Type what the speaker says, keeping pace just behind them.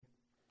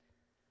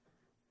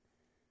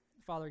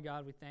Father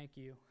God, we thank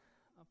you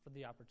for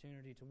the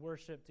opportunity to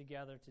worship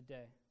together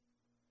today,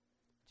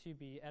 to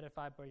be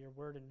edified by your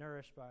word and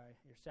nourished by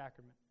your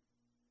sacrament.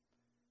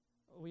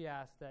 We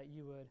ask that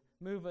you would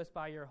move us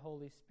by your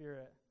Holy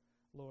Spirit,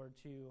 Lord,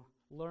 to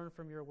learn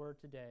from your word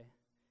today.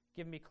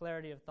 Give me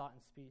clarity of thought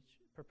and speech.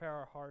 Prepare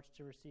our hearts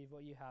to receive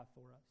what you have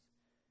for us,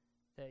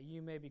 that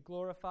you may be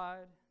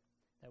glorified,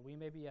 that we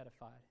may be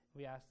edified.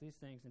 We ask these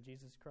things in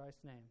Jesus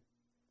Christ's name.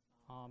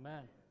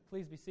 Amen.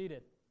 Please be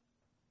seated.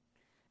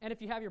 And if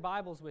you have your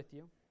Bibles with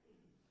you,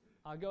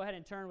 go ahead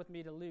and turn with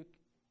me to Luke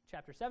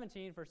chapter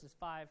 17, verses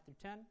 5 through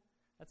 10.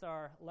 That's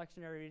our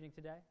lectionary reading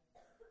today.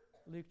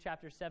 Luke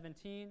chapter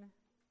 17,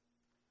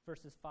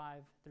 verses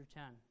 5 through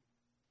 10.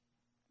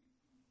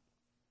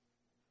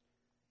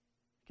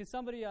 Can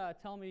somebody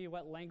tell me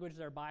what language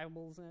their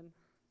Bible's in?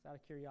 Just out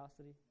of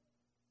curiosity.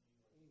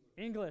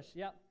 English,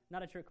 yep.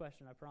 Not a trick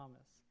question, I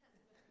promise.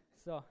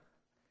 So,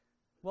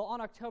 well, on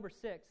October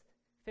 6th,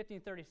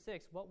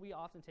 1536, what we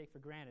often take for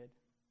granted,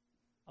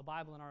 a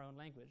Bible in our own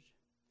language,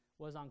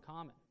 was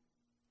uncommon.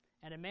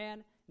 And a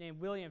man named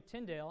William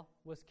Tyndale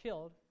was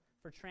killed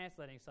for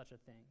translating such a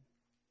thing,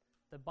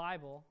 the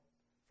Bible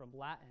from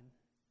Latin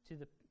to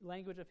the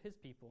language of his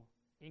people,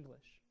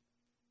 English.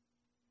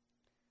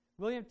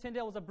 William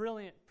Tyndale was a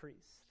brilliant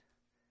priest.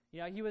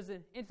 He was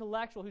an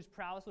intellectual whose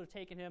prowess would have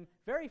taken him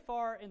very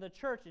far in the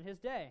church in his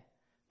day.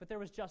 But there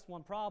was just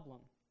one problem.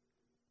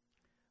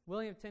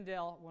 William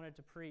Tyndale wanted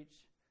to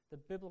preach the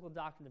biblical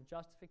doctrine of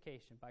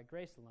justification by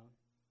grace alone,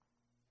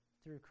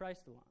 through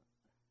Christ alone,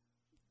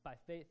 by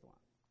faith alone.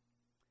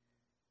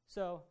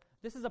 So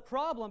this is a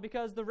problem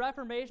because the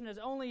Reformation has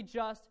only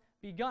just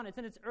begun. It's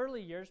in its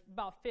early years,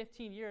 about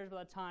 15 years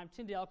by the time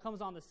Tyndale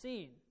comes on the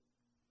scene.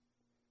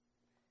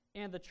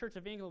 And the Church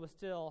of England was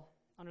still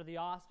under the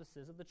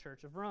auspices of the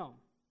Church of Rome.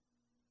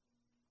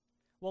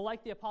 Well,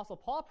 like the Apostle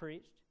Paul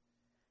preached,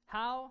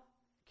 how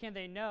can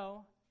they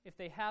know if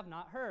they have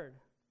not heard?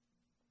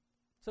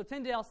 So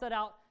Tyndale set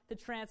out to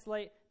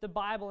translate the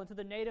Bible into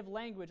the native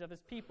language of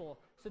his people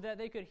so that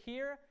they could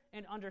hear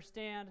and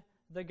understand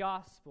the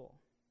gospel.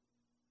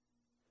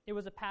 It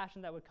was a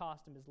passion that would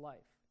cost him his life.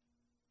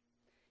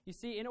 You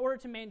see, in order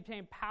to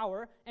maintain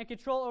power and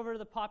control over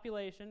the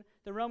population,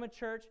 the Roman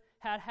Church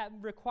had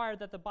required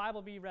that the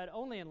Bible be read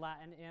only in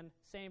Latin, and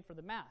same for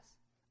the Mass,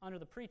 under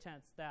the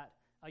pretense that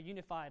a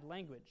unified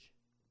language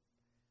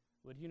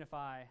would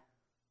unify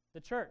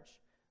the church.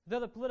 Though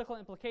the political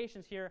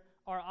implications here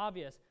are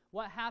obvious.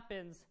 What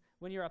happens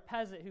when you're a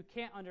peasant who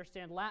can't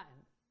understand Latin?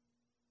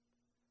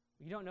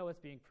 You don't know what's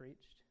being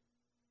preached.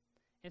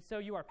 And so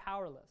you are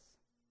powerless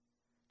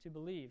to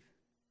believe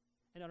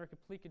and under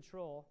complete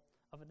control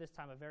of, at this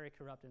time, a very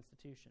corrupt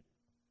institution.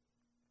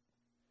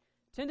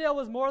 Tyndale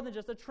was more than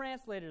just a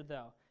translator,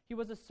 though. He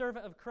was a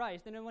servant of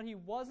Christ. And when he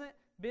wasn't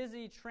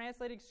busy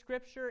translating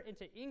Scripture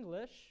into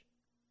English,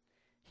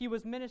 he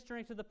was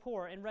ministering to the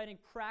poor and writing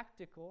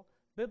practical,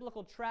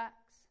 biblical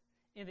tracts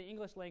in the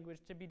English language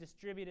to be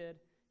distributed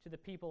to the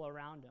people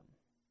around him.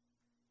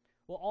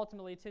 Well,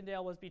 ultimately,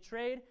 Tyndale was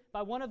betrayed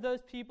by one of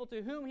those people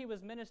to whom he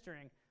was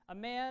ministering, a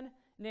man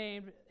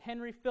named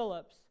Henry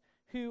Phillips,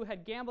 who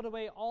had gambled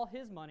away all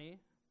his money,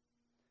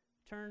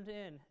 turned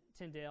in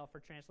Tyndale for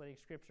translating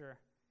Scripture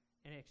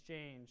in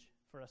exchange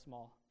for a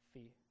small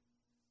fee.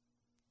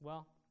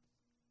 Well,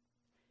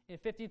 in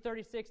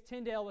 1536,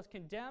 Tyndale was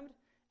condemned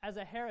as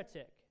a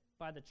heretic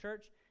by the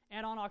church,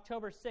 and on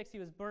October 6th, he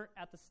was burnt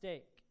at the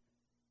stake.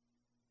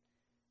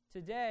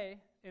 Today,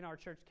 in our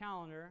church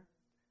calendar,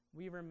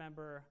 we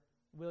remember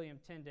William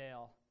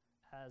Tyndale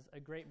as a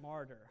great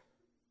martyr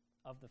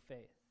of the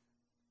faith.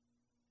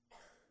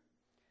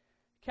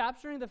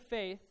 Capturing the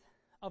faith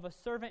of a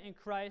servant in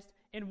Christ,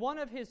 in one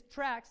of his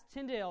tracts,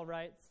 Tyndale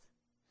writes,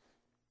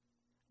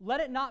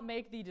 "Let it not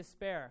make thee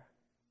despair,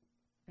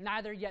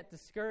 neither yet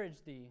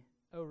discourage thee,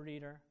 O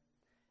reader,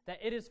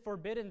 that it is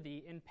forbidden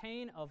thee in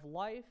pain of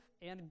life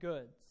and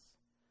goods,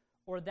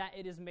 or that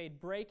it is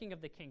made breaking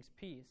of the king's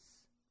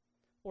peace,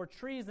 or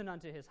treason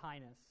unto his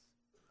highness,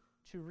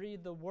 to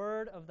read the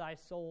word of thy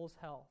soul's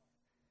health.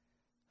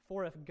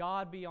 For if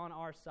God be on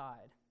our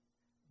side,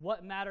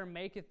 what matter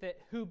maketh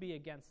it who be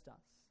against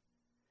us?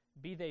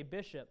 Be they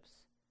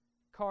bishops,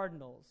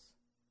 cardinals,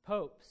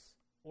 popes,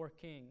 or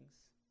kings."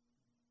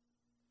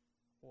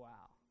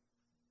 Wow.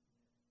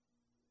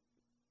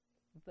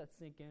 Let that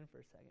sink in for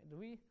a second.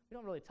 We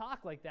don't really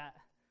talk like that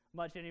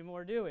much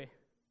anymore, do we?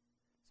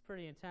 It's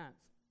pretty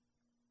intense.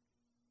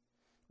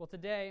 Well,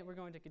 today we're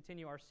going to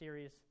continue our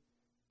series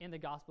in the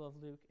Gospel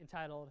of Luke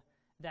entitled,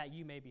 "That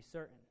You May Be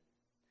Certain."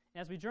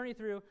 As we journey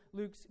through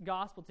Luke's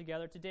Gospel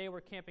together, today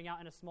we're camping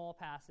out in a small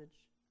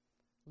passage,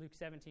 Luke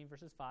 17,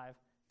 verses 5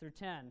 through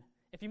 10.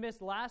 If you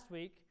missed last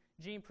week,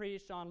 Gene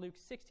preached on Luke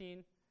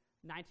 16,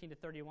 19 to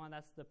 31.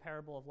 That's the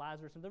parable of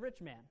Lazarus and the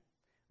rich man,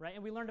 right?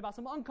 And we learned about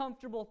some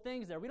uncomfortable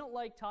things there. We don't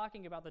like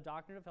talking about the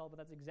doctrine of hell, but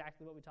that's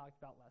exactly what we talked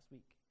about last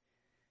week.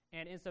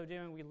 And in so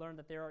doing, we learned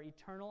that there are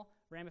eternal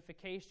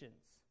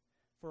ramifications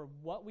for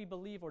what we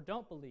believe or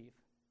don't believe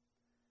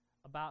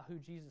about who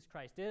Jesus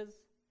Christ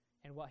is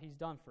and what he's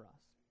done for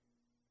us.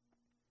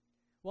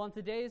 Well, in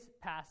today's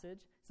passage,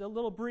 it's a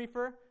little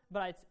briefer,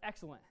 but it's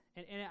excellent.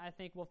 And in it, I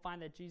think we'll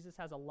find that Jesus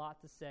has a lot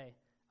to say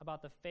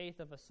about the faith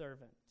of a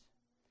servant.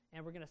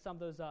 And we're going to sum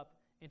those up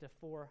into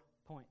 4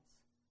 points.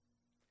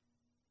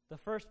 The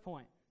first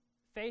point,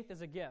 faith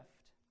is a gift.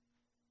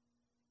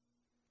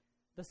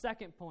 The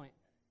second point,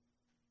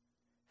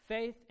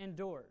 faith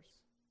endures.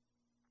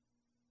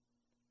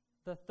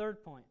 The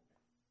third point,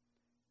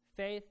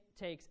 faith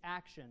takes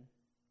action.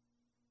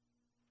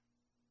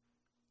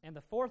 And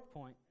the fourth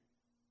point,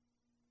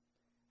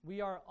 we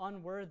are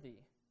unworthy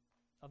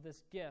of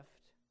this gift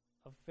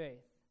of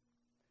faith.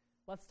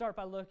 Let's start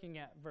by looking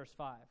at verse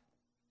 5.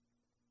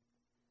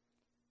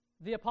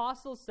 The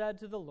apostles said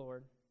to the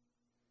Lord,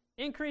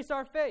 "Increase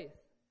our faith."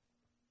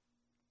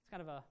 It's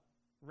kind of a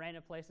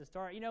random place to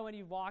start. You know when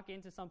you walk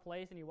into some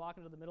place and you walk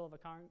into the middle of a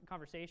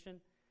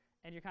conversation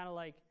and you're kind of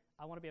like,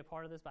 I want to be a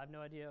part of this, but I have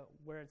no idea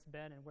where it's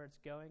been and where it's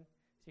going.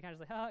 So you kind of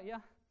just like, oh,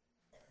 yeah,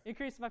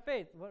 increase my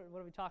faith. What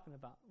are we talking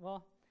about?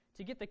 Well,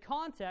 to get the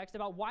context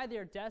about why they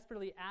are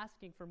desperately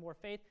asking for more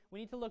faith, we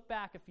need to look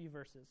back a few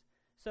verses.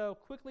 So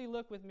quickly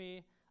look with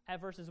me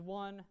at verses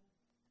 1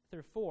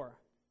 through 4.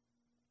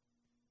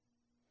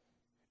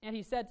 And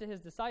he said to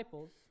his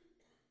disciples,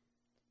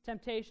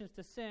 temptations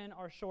to sin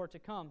are sure to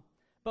come,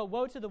 but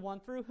woe to the one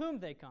through whom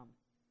they come.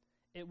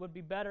 It would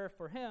be better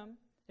for him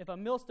if a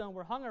millstone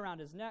were hung around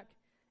his neck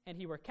and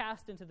he were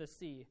cast into the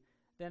sea,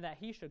 than that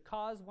he should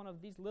cause one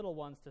of these little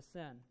ones to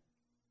sin.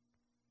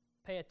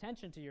 Pay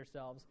attention to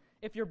yourselves.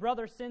 If your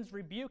brother sins,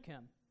 rebuke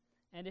him,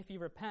 and if he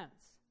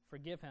repents,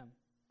 forgive him.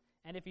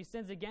 And if he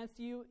sins against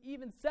you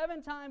even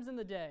 7 times in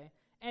the day,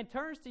 and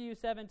turns to you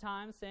 7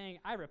 times, saying,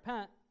 I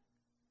repent,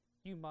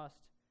 you must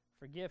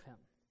forgive him.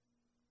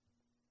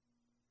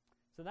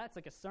 So that's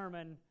like a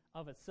sermon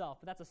of itself,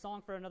 but that's a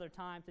song for another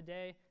time.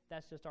 Today,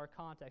 that's just our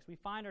context. We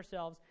find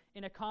ourselves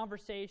in a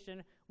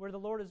conversation where the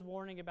Lord is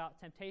warning about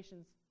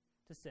temptations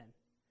to sin.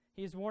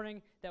 He is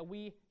warning that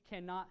we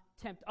cannot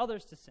tempt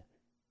others to sin.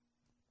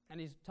 And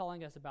he's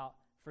telling us about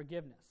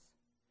forgiveness.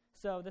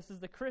 So this is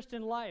the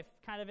Christian life,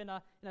 kind of in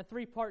a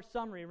 3-part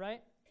summary,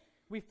 right?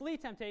 We flee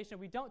temptation,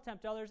 we don't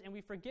tempt others, and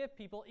we forgive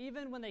people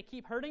even when they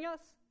keep hurting us.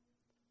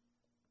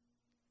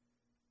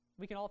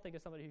 We can all think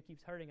of somebody who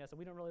keeps hurting us, and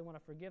we don't really want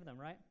to forgive them,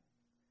 right?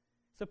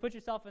 So put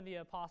yourself in the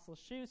apostles'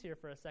 shoes here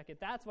for a second.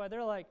 That's why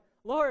they're like,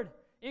 Lord,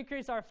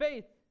 increase our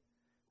faith.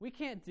 We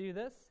can't do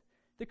this.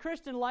 The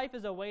Christian life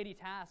is a weighty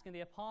task, and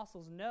the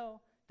apostles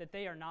know that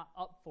they are not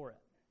up for it.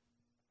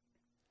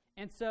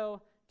 And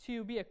so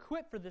to be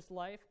equipped for this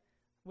life,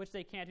 which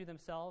they can't do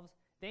themselves,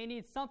 they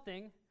need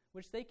something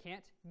which they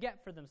can't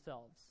get for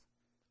themselves.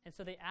 And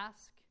so they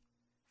ask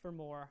for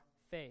more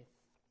faith.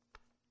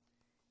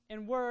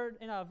 In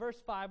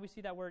verse 5, we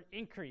see that word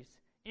increase.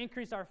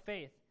 Increase our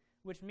faith,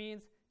 which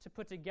means to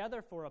put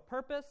together for a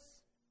purpose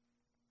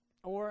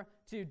or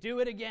to do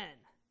it again.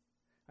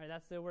 All right,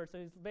 that's the word. So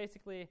it's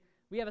basically,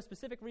 we have a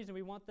specific reason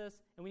we want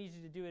this, and we need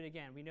you to do it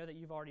again. We know that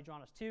you've already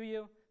drawn us to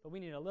you, but we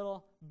need a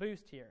little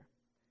boost here.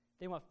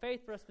 They want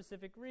faith for a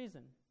specific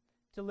reason,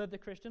 to live the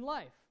Christian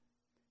life,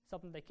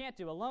 something they can't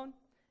do alone,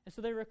 and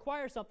so they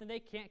require something they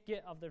can't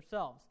get of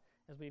themselves,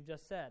 as we've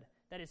just said.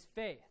 That is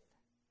faith,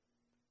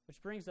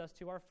 which brings us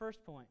to our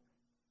first point.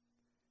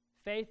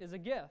 Faith is a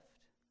gift.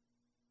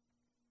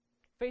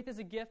 Faith is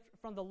a gift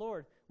from the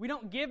Lord. We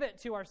don't give it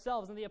to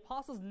ourselves, and the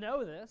apostles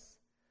know this.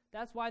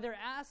 That's why they're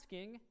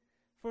asking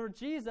for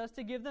Jesus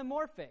to give them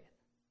more faith.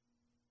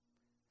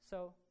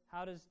 So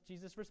how does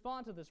Jesus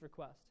respond to this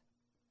request?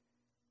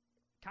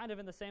 Kind of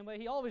in the same way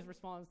he always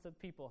responds to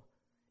people,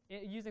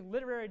 using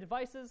literary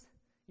devices,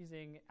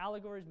 using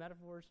allegories,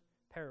 metaphors,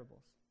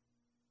 parables.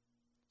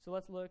 So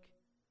let's look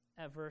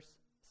at verse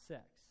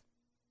 6.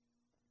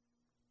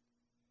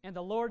 And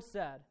the Lord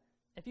said,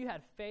 if you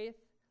had faith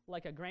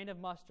like a grain of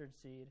mustard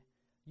seed,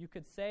 you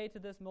could say to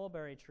this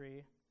mulberry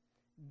tree,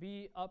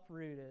 be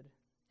uprooted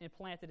and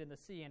planted in the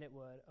sea, and it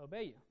would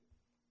obey you.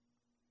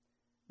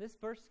 This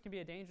verse can be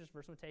a dangerous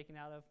verse when taken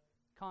out of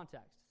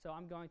context. So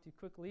I'm going to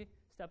quickly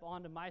step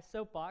onto my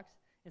soapbox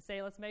and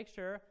say, let's make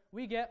sure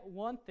we get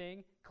one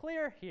thing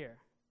clear here.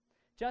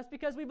 Just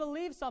because we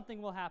believe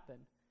something will happen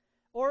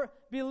or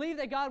believe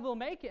that God will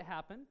make it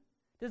happen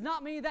does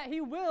not mean that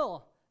he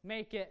will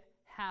make it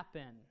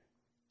happen.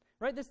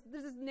 Right? This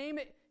is name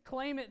it,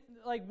 claim it,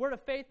 like word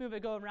of faith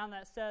movement going around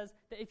that says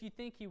that if you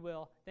think he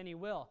will, then he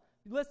will.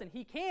 Listen,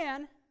 he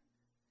can,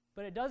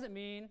 but it doesn't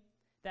mean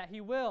that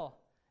he will.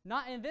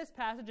 Not in this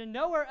passage, and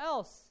nowhere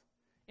else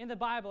in the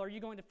Bible are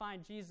you going to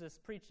find Jesus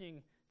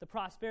preaching the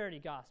prosperity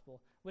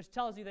gospel, which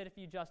tells you that if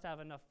you just have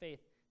enough faith,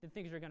 then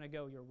things are going to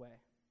go your way.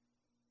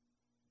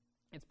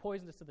 It's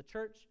poisonous to the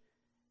church,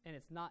 and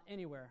it's not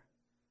anywhere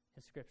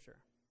in Scripture.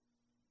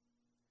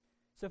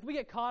 So if we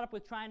get caught up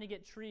with trying to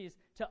get trees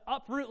to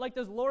uproot like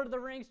those Lord of the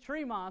Rings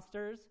tree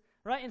monsters,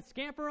 right, and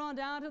scamper on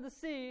down to the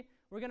sea,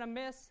 we're going to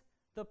miss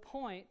the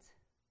point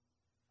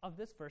of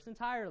this verse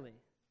entirely.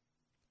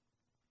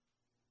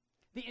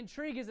 The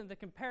intrigue isn't the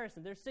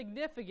comparison. There's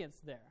significance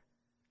there.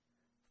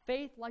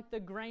 Faith like the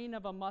grain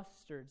of a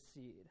mustard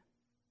seed.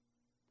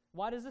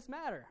 Why does this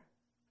matter?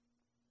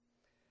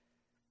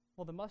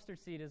 Well, the mustard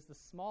seed is the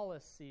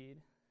smallest seed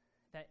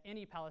that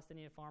any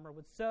Palestinian farmer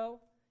would sow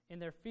in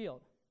their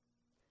field.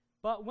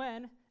 But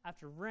when,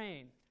 after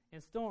rain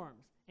and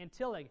storms and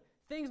tilling,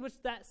 things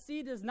which that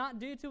seed does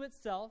not do to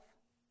itself,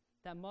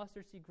 that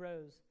mustard seed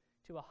grows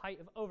to a height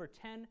of over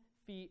 10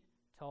 feet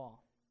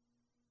tall.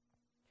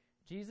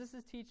 Jesus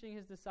is teaching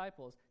his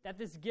disciples that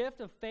this gift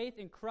of faith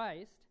in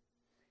Christ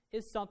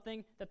is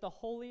something that the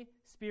Holy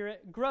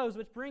Spirit grows,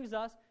 which brings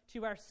us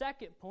to our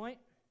second point.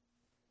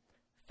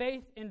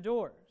 Faith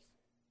endures.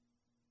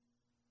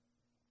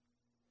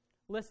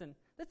 Listen,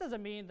 this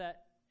doesn't mean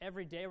that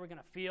every day we're going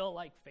to feel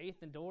like faith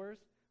endures,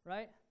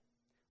 right?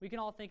 We can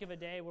all think of a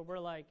day where we're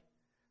like,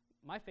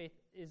 my faith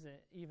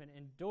isn't even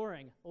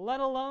enduring,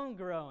 let alone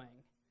growing,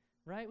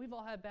 right? We've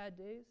all had bad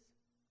days.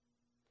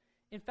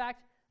 In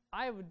fact,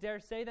 I would dare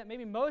say that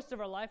maybe most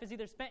of our life is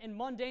either spent in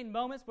mundane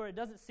moments where it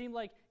doesn't seem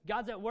like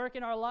God's at work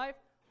in our life,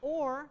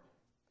 or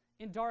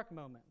in dark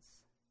moments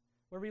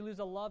where we lose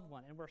a loved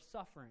one and we're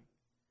suffering,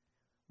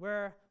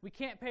 where we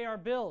can't pay our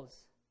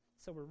bills,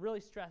 so we're really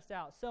stressed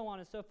out, so on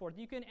and so forth.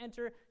 You can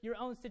enter your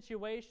own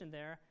situation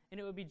there, and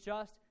it would be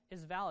just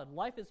as valid.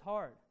 Life is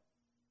hard.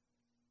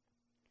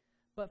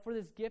 But for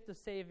this gift of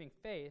saving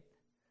faith,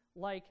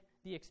 like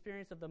the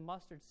experience of the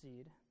mustard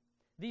seed,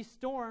 these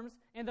storms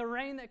and the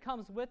rain that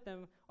comes with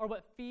them are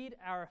what feed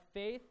our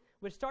faith,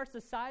 which starts the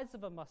size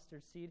of a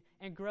mustard seed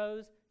and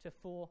grows to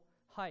full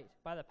height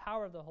by the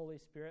power of the Holy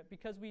Spirit,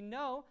 because we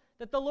know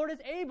that the Lord is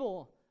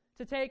able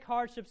to take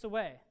hardships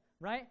away,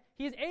 right?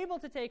 He's able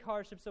to take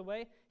hardships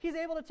away. He's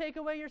able to take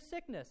away your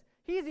sickness.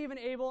 He's even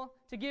able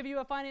to give you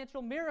a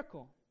financial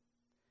miracle.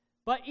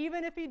 But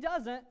even if he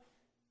doesn't,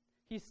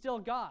 he's still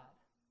God,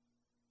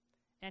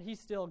 and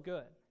he's still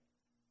good.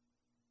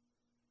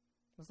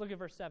 Let's look at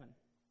verse 7.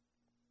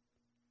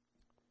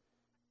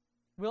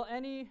 Will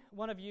any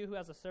one of you who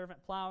has a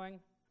servant plowing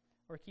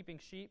or keeping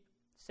sheep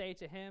say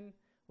to him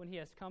when he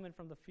has come in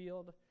from the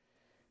field,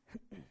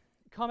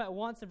 come at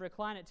once and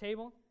recline at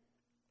table?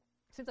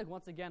 It seems like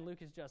once again Luke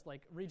has just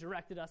like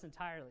redirected us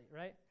entirely,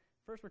 right?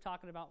 First we're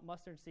talking about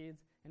mustard seeds,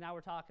 and now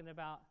we're talking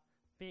about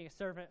being a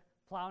servant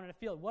plowing in a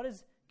field. What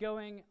is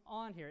going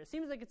on here? It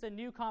seems like it's a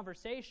new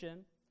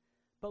conversation,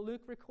 but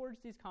Luke records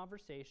these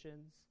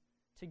conversations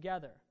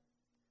together.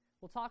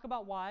 We'll talk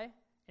about why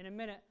in a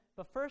minute,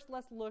 but first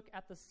let's look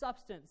at the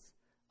substance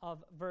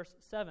of verse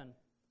 7.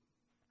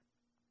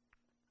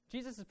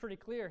 Jesus is pretty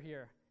clear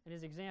here in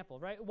his example,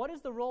 right? What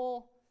is the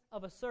role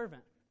of a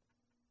servant?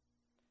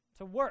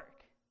 To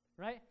work,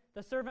 right?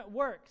 The servant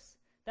works.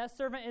 That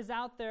servant is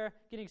out there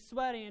getting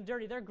sweaty and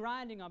dirty. They're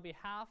grinding on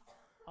behalf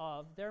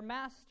of their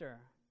master.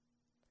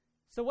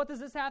 So what does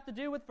this have to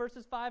do with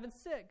verses 5 and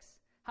 6?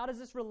 How does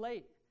this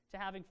relate to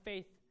having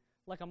faith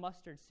like a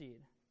mustard seed?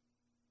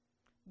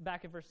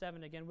 Back in verse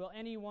 7 again. Will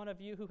any one of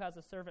you who has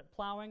a servant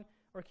plowing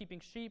or keeping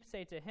sheep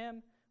say to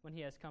him when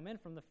he has come in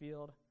from the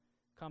field,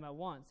 come at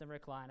once and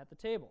recline at the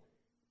table?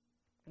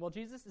 Well,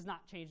 Jesus is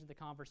not changing the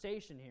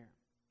conversation here.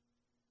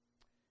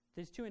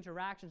 These two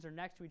interactions are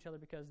next to each other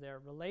because they're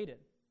related.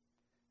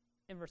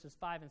 In verses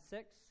 5 and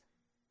 6,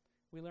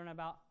 we learn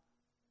about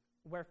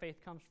where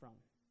faith comes from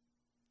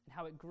and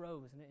how it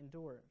grows and it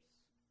endures.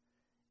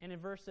 And in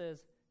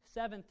verses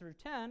 7 through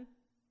 10,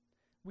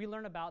 we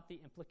learn about the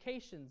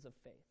implications of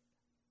faith.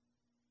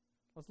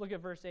 Let's look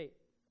at verse 8.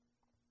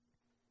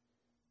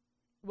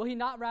 Will he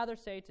not rather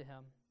say to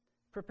him,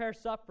 prepare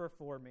supper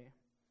for me,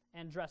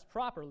 and dress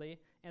properly,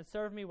 and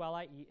serve me while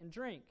I eat and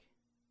drink?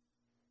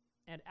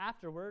 And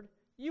afterward,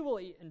 you will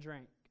eat and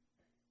drink.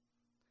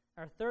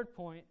 Our third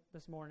point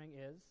this morning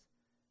is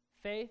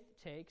faith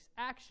takes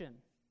action.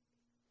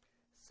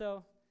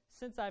 So,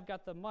 since I've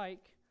got the mic,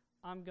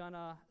 I'm going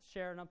to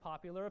share an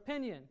unpopular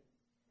opinion.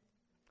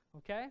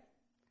 Okay?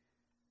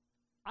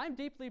 I'm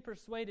deeply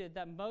persuaded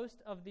that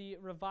most of the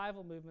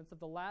revival movements of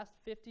the last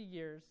 50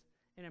 years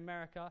in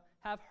America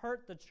have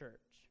hurt the church,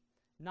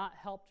 not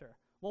helped her.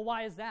 Well,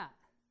 why is that?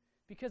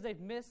 Because they've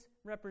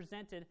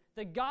misrepresented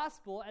the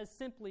gospel as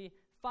simply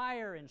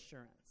fire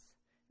insurance.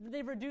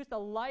 They've reduced a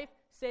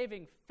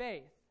life-saving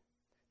faith,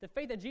 the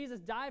faith that Jesus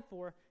died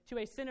for, to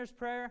a sinner's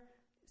prayer,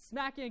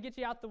 smack you and get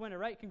you out the window,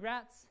 right?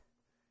 Congrats,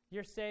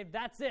 you're saved.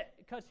 That's it.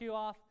 It cuts you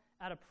off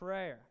at a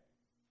prayer.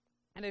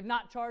 And they've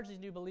not charged these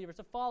new believers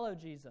to follow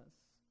Jesus.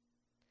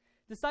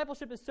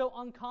 Discipleship is so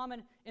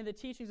uncommon in the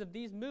teachings of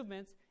these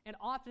movements and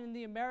often in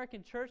the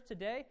American church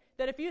today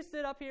that if you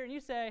sit up here and you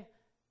say,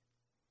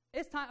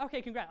 it's time,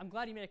 okay, congrats, I'm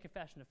glad you made a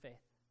confession of faith.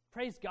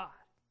 Praise God.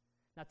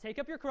 Now take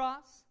up your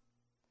cross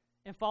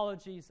and follow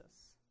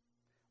Jesus.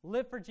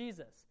 Live for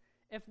Jesus.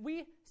 If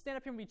we stand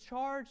up here and we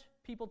charge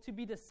people to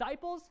be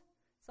disciples,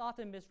 it's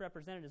often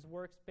misrepresented as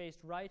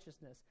works-based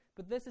righteousness.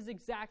 But this is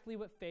exactly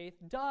what faith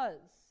does.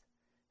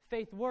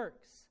 Faith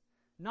works,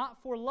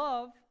 not for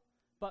love,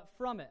 but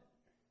from it.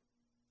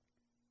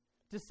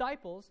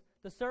 Disciples,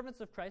 the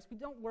servants of Christ, we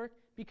don't work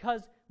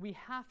because we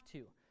have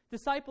to.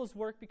 Disciples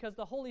work because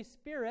the Holy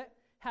Spirit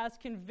has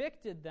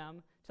convicted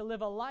them to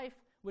live a life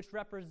which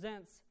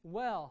represents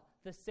well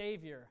the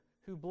Savior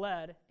who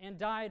bled and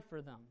died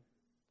for them.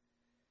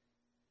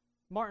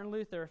 Martin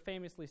Luther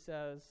famously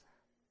says,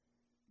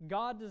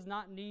 God does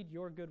not need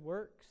your good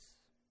works,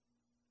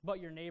 but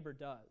your neighbor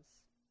does.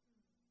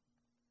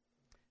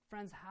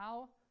 Friends,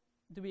 how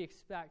do we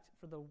expect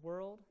for the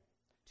world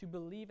to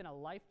believe in a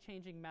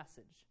life-changing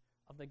message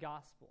of the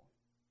gospel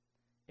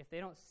if they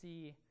don't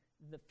see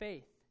the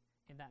faith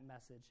in that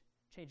message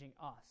changing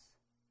us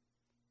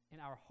in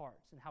our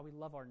hearts and how we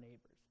love our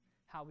neighbors,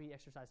 how we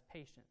exercise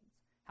patience,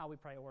 how we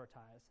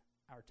prioritize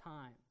our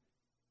time?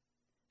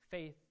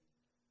 Faith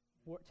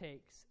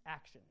takes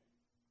action.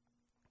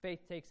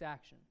 Faith takes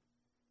action.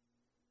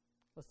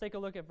 Let's take a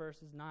look at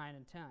verses 9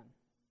 and 10.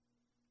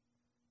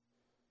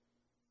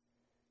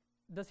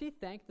 Does he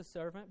thank the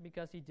servant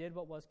because he did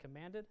what was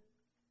commanded?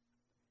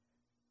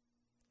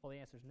 Well, the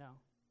answer is no.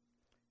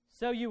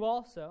 So you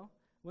also,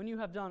 when you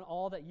have done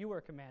all that you were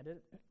commanded,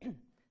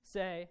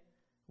 say,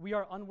 we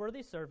are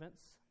unworthy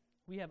servants.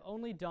 We have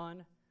only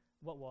done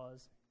what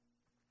was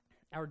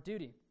our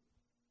duty.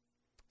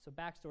 So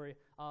backstory,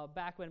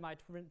 back when my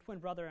twin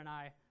brother and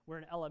I were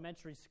in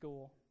elementary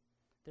school,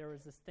 there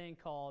was this thing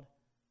called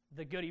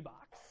the goodie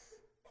box.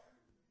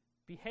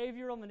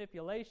 Behavioral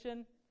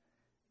manipulation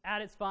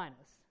at its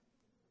finest.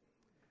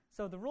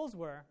 So the rules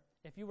were,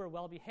 if you were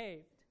well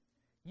behaved,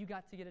 you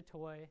got to get a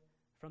toy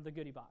from the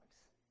goodie box,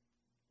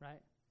 right?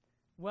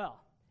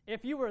 Well,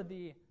 if you were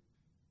the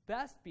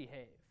best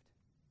behaved,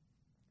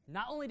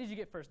 not only did you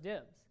get first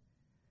dibs,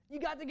 you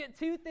got to get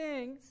 2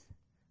 things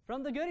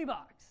from the goodie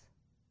box.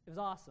 It was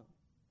awesome.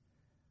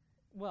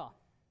 Well,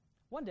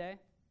 one day,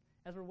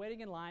 as we're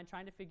waiting in line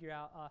trying to figure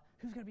out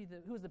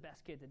who's the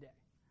best kid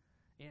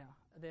today,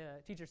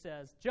 the teacher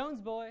says, Jones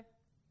boy,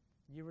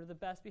 you were the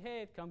best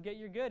behaved. Come get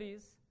your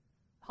goodies.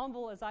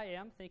 Humble as I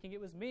am, thinking it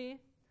was me,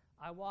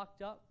 I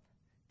walked up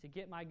to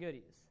get my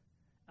goodies,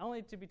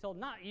 only to be told,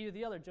 not you,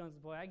 the other Jones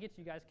boy. I get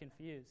you guys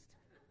confused.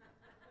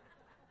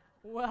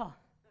 Well,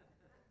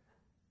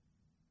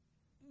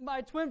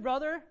 my twin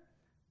brother,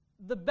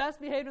 the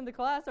best behaved in the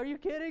class, are you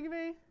kidding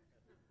me?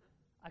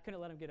 I couldn't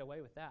let him get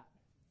away with that.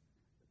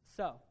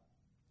 So,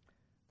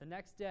 the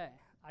next day,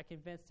 I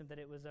convinced him that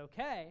it was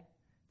okay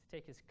to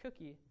take his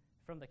cookie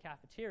from the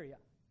cafeteria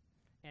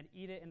and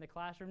eat it in the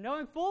classroom,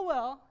 knowing full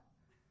well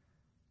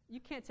you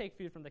can't take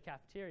food from the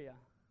cafeteria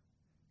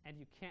and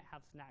you can't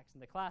have snacks in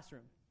the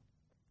classroom.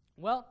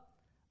 Well,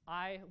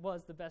 I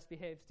was the best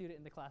behaved student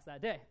in the class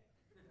that day.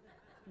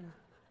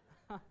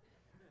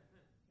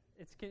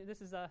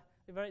 This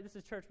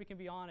is church. We can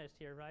be honest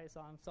here, right? So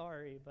I'm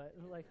sorry, but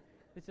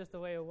it's just the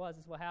way it was.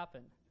 It's what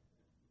happened.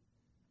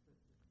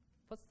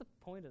 What's the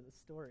point of the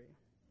story?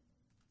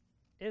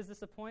 Is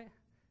this a point?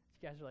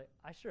 You guys are like,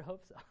 I sure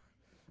hope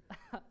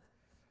so.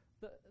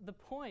 The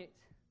point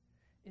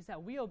is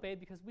that we obeyed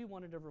because we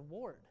wanted a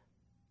reward.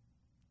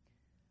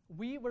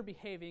 We were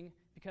behaving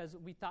because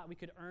we thought we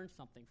could earn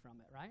something from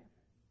it, right?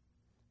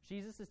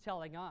 Jesus is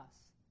telling us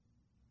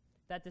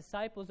that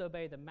disciples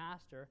obey the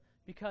master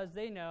because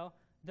they know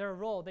their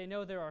role. They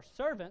know they are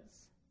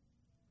servants,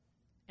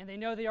 and they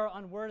know they are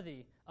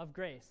unworthy of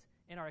grace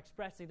and are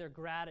expressing their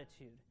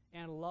gratitude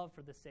and love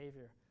for the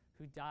Savior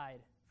who died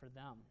for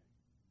them.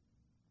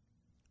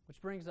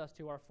 Which brings us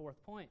to our 4th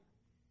point.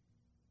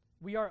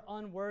 We are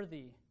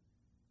unworthy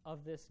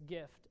of this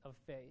gift of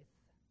faith.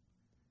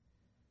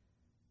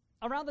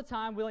 Around the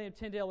time William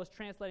Tyndale was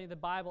translating the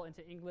Bible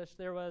into English,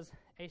 there was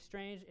a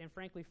strange and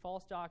frankly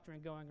false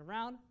doctrine going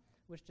around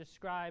which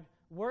described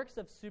works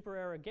of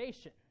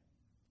supererogation.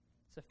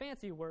 It's a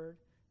fancy word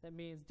that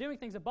means doing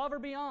things above or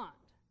beyond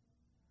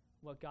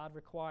what God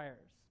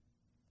requires.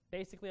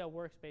 Basically a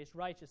works-based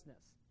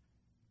righteousness.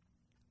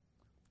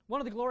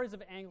 One of the glories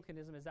of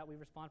Anglicanism is that we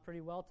respond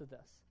pretty well to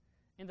this.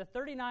 In the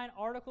 39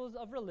 Articles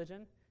of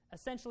Religion,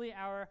 essentially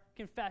our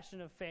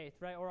confession of faith,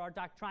 right, or our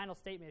doctrinal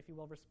statement, if you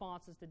will,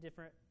 responses to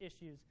different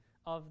issues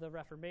of the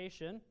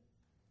Reformation,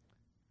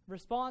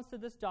 responds to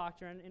this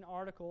doctrine in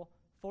Article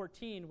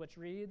 14, which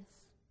reads,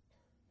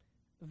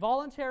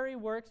 voluntary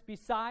works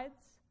besides,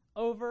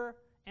 over,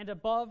 and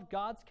above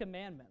God's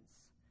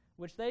commandments,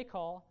 which they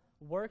call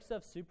works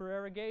of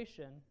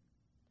supererogation,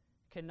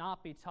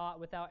 cannot be taught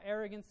without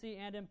arrogancy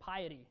and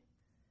impiety,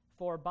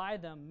 for by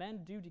them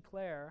men do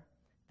declare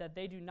that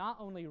they do not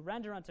only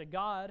render unto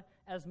God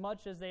as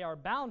much as they are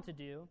bound to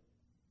do,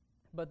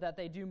 but that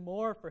they do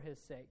more for his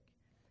sake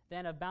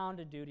than a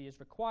bounden duty is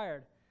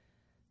required.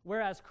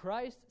 Whereas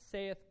Christ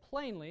saith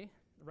plainly,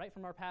 right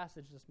from our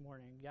passage this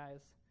morning,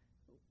 guys,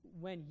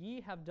 when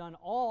ye have done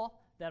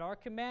all that are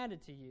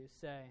commanded to you,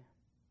 say,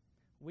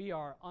 we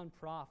are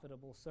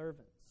unprofitable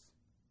servants.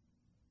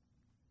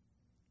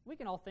 We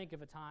can all think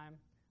of a time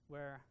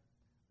where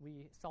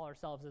we saw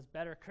ourselves as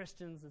better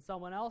Christians than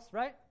someone else,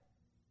 right?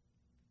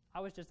 I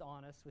was just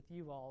honest with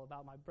you all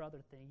about my brother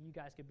thing. You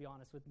guys could be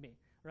honest with me,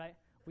 right?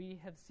 We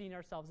have seen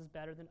ourselves as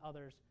better than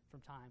others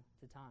from time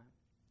to time.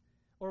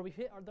 Or we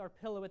hit our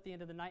pillow at the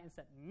end of the night and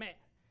said, man,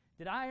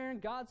 did I earn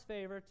God's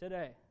favor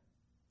today?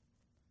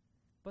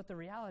 But the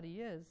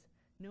reality is,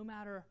 no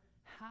matter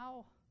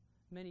how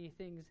many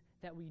things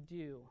that we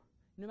do,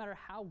 no matter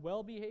how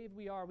well behaved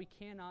we are, we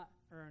cannot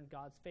earn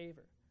God's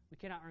favor. We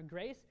cannot earn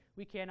grace.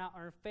 We cannot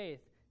earn faith.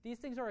 These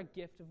things are a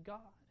gift of God.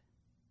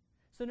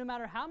 So no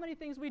matter how many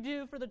things we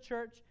do for the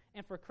church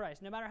and for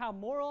Christ, no matter how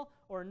moral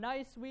or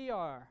nice we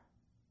are,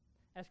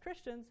 as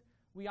Christians,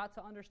 we ought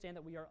to understand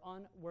that we are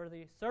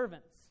unworthy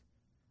servants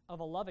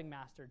of a loving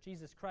master,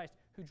 Jesus Christ,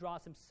 who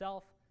draws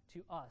himself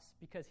to us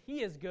because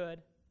he is good,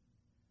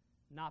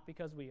 not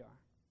because we are.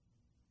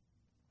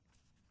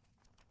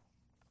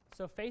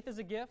 So faith is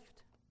a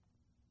gift.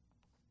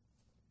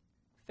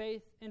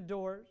 Faith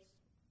endures.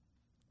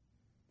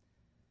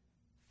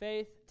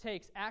 Faith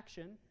takes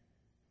action.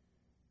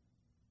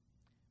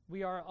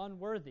 We are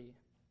unworthy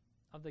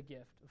of the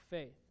gift of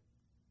faith.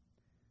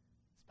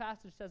 This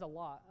passage says a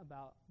lot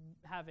about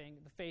having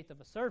the faith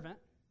of a servant.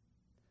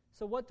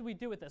 So what do we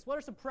do with this? What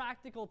are some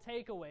practical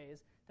takeaways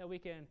that we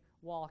can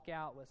walk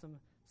out with?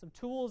 Some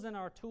tools in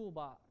our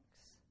toolbox.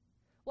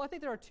 Well, I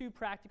think there are two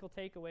practical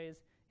takeaways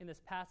in this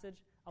passage,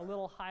 a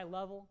little high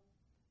level,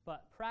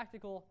 but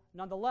practical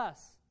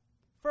nonetheless.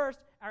 First,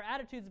 our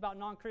attitudes about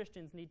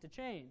non-Christians need to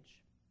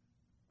change.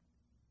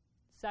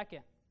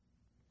 Second,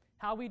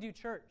 how we do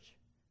church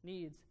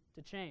needs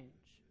to change.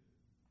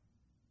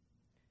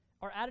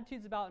 Our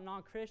attitudes about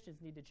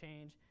non-Christians need to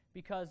change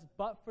because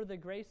but for the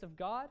grace of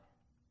God,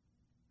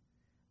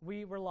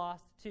 we were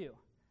lost too.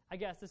 I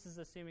guess this is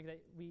assuming that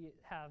we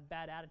have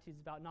bad attitudes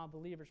about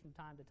non-believers from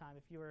time to time.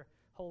 If you are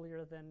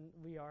holier than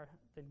we are,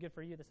 then good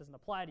for you. This doesn't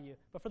apply to you.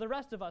 But for the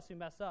rest of us who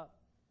mess up,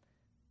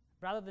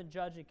 rather than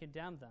judge and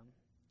condemn them,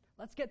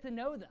 let's get to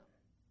know them.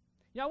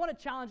 I want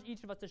to challenge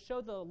each of us to show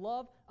the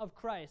love of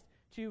Christ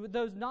to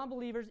those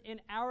non-believers in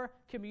our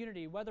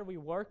community, whether we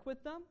work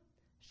with them,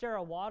 share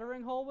a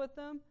watering hole with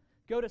them,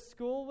 go to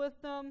school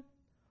with them,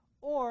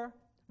 or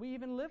we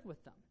even live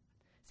with them.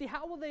 See,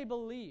 how will they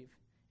believe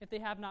if they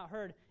have not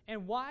heard?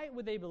 And why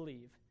would they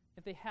believe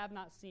if they have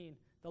not seen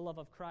the love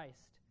of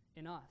Christ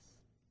in us?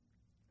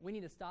 We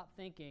need to stop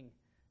thinking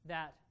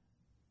that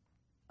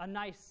a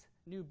nice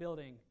new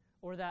building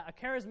or that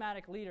a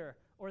charismatic leader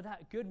or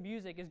that good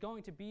music is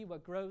going to be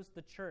what grows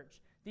the church.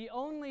 The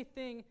only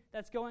thing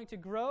that's going to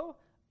grow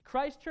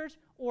Christ Church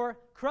or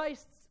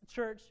Christ's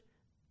church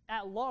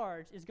at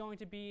large is going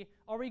to be,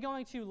 are we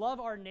going to love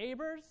our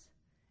neighbors,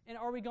 and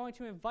are we going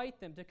to invite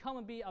them to come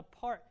and be a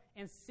part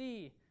and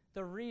see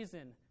the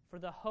reason for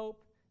the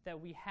hope that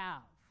we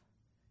have?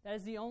 That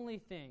is the only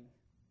thing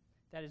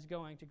that is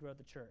going to grow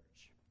the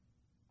church.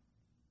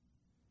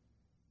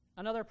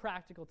 Another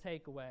practical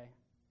takeaway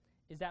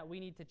is that we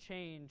need to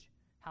change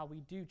how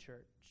we do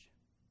church.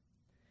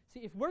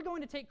 See, if we're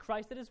going to take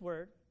Christ at his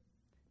word,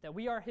 that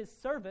we are his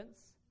servants,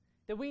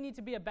 then we need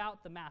to be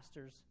about the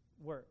master's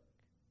work.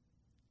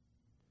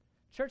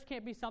 Church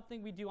can't be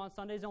something we do on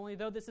Sundays only,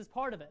 though this is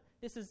part of it.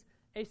 This is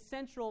a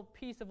central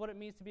piece of what it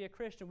means to be a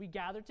Christian. We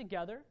gather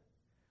together,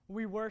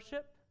 we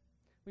worship,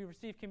 we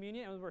receive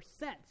communion, and we're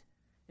sent.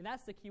 And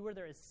that's the key word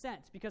there, is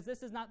sent, because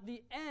this is not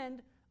the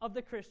end of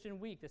the Christian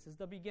week. This is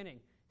the beginning.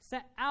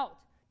 Sent out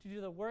to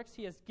do the works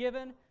he has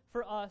given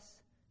for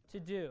us to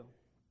do.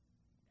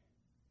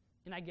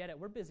 And I get it.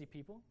 We're busy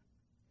people.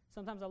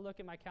 Sometimes I look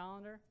at my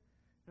calendar,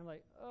 and I'm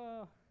like,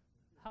 oh,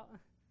 how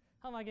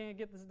am I going to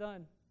get this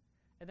done?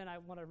 And then I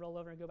want to roll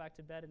over and go back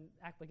to bed and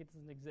act like it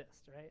doesn't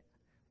exist, right?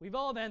 We've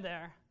all been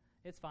there.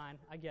 It's fine.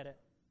 I get it.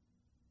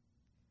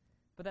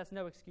 But that's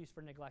no excuse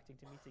for neglecting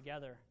to meet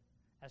together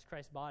as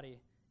Christ's body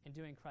and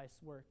doing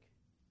Christ's work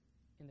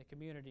in the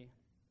community.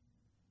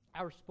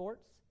 Our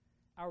sports,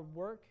 our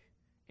work,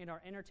 and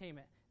our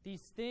entertainment,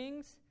 these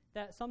things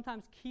that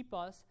sometimes keep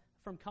us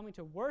from coming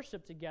to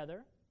worship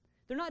together,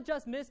 they're not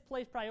just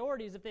misplaced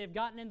priorities if they have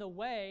gotten in the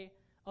way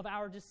of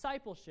our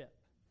discipleship.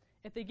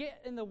 If they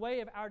get in the way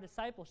of our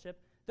discipleship,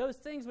 those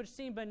things which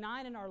seem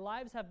benign in our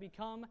lives have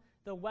become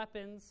the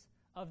weapons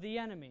of the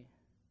enemy.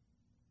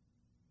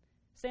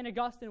 St.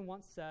 Augustine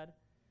once said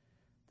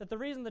that the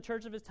reason the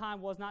church of his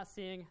time was not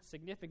seeing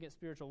significant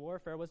spiritual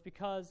warfare was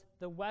because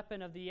the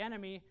weapon of the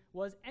enemy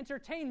was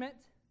entertainment,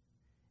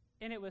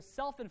 and it was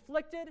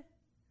self-inflicted,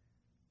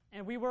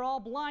 and we were all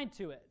blind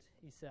to it,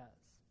 he says.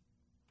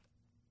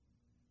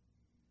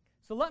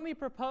 So let me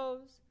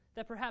propose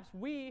that perhaps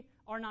we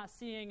are not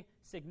seeing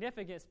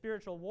significant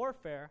spiritual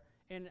warfare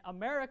in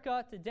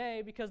America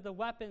today because the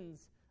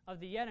weapons of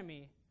the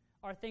enemy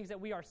are things that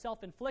we are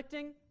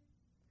self-inflicting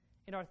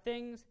and are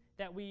things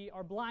that we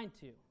are blind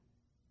to.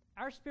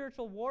 Our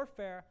spiritual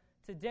warfare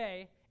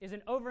today is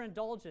an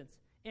overindulgence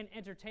in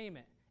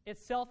entertainment.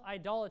 It's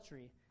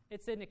self-idolatry.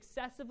 It's an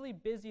excessively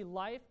busy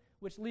life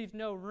which leaves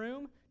no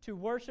room to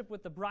worship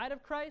with the bride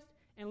of Christ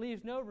and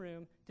leaves no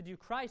room to do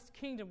Christ's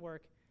kingdom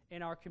work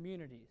in our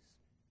communities.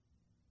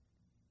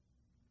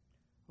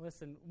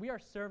 Listen, we are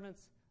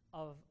servants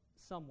of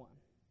someone.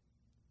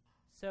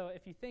 So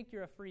if you think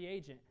you're a free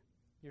agent,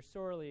 you're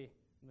sorely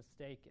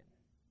mistaken.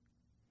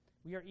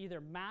 We are either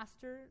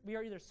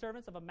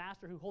servants of a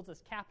master who holds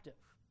us captive,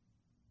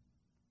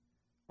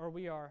 or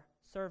we are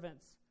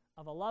servants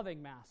of a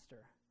loving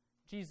master,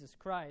 Jesus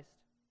Christ,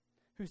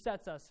 who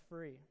sets us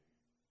free.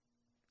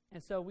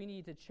 And so we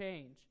need to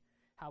change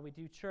how we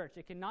do church.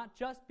 It cannot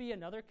just be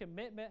another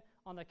commitment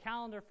on the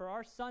calendar for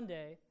our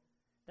Sunday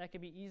that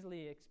can be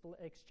easily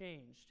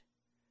exchanged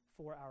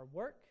for our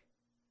work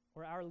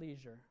or our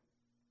leisure.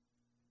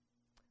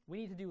 We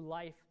need to do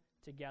life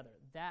together.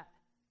 That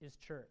is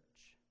church.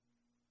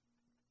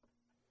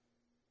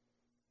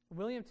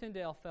 William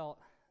Tyndale felt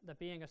that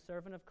being a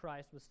servant of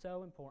Christ was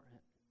so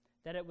important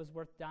that it was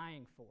worth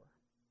dying for.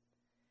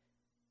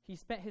 He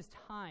spent his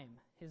time,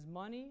 his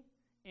money,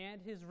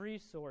 and his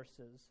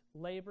resources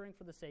laboring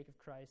for the sake of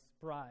Christ's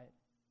bride,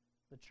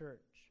 the church.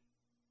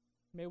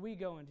 May we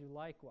go and do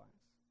likewise.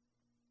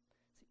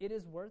 See, it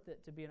is worth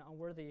it to be an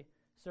unworthy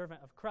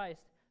servant of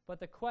Christ, but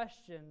the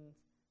question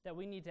that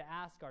we need to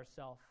ask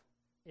ourselves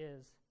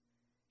is,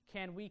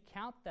 can we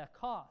count the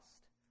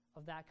cost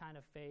of that kind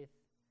of faith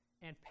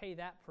and pay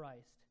that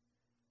price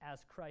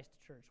as Christ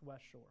Church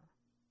West Shore?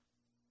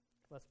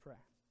 Let's pray.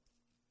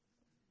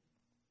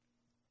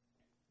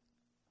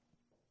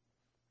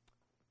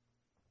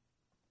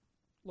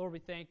 Lord, we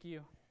thank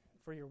you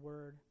for your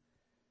word,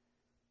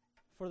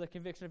 for the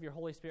conviction of your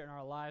Holy Spirit in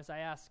our lives. I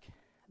ask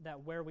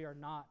that where we are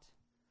not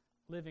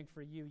living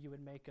for you, you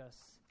would make us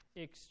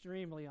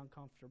extremely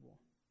uncomfortable.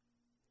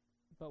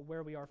 But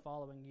where we are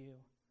following you,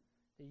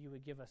 that you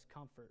would give us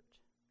comfort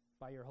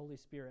by your Holy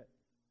Spirit.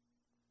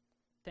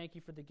 Thank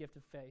you for the gift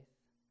of faith.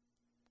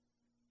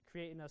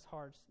 Create in us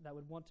hearts that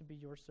would want to be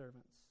your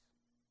servants,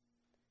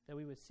 that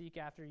we would seek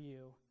after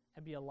you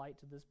and be a light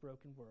to this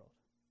broken world.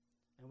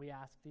 And we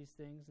ask these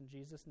things in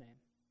Jesus' name.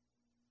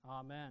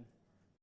 Amen.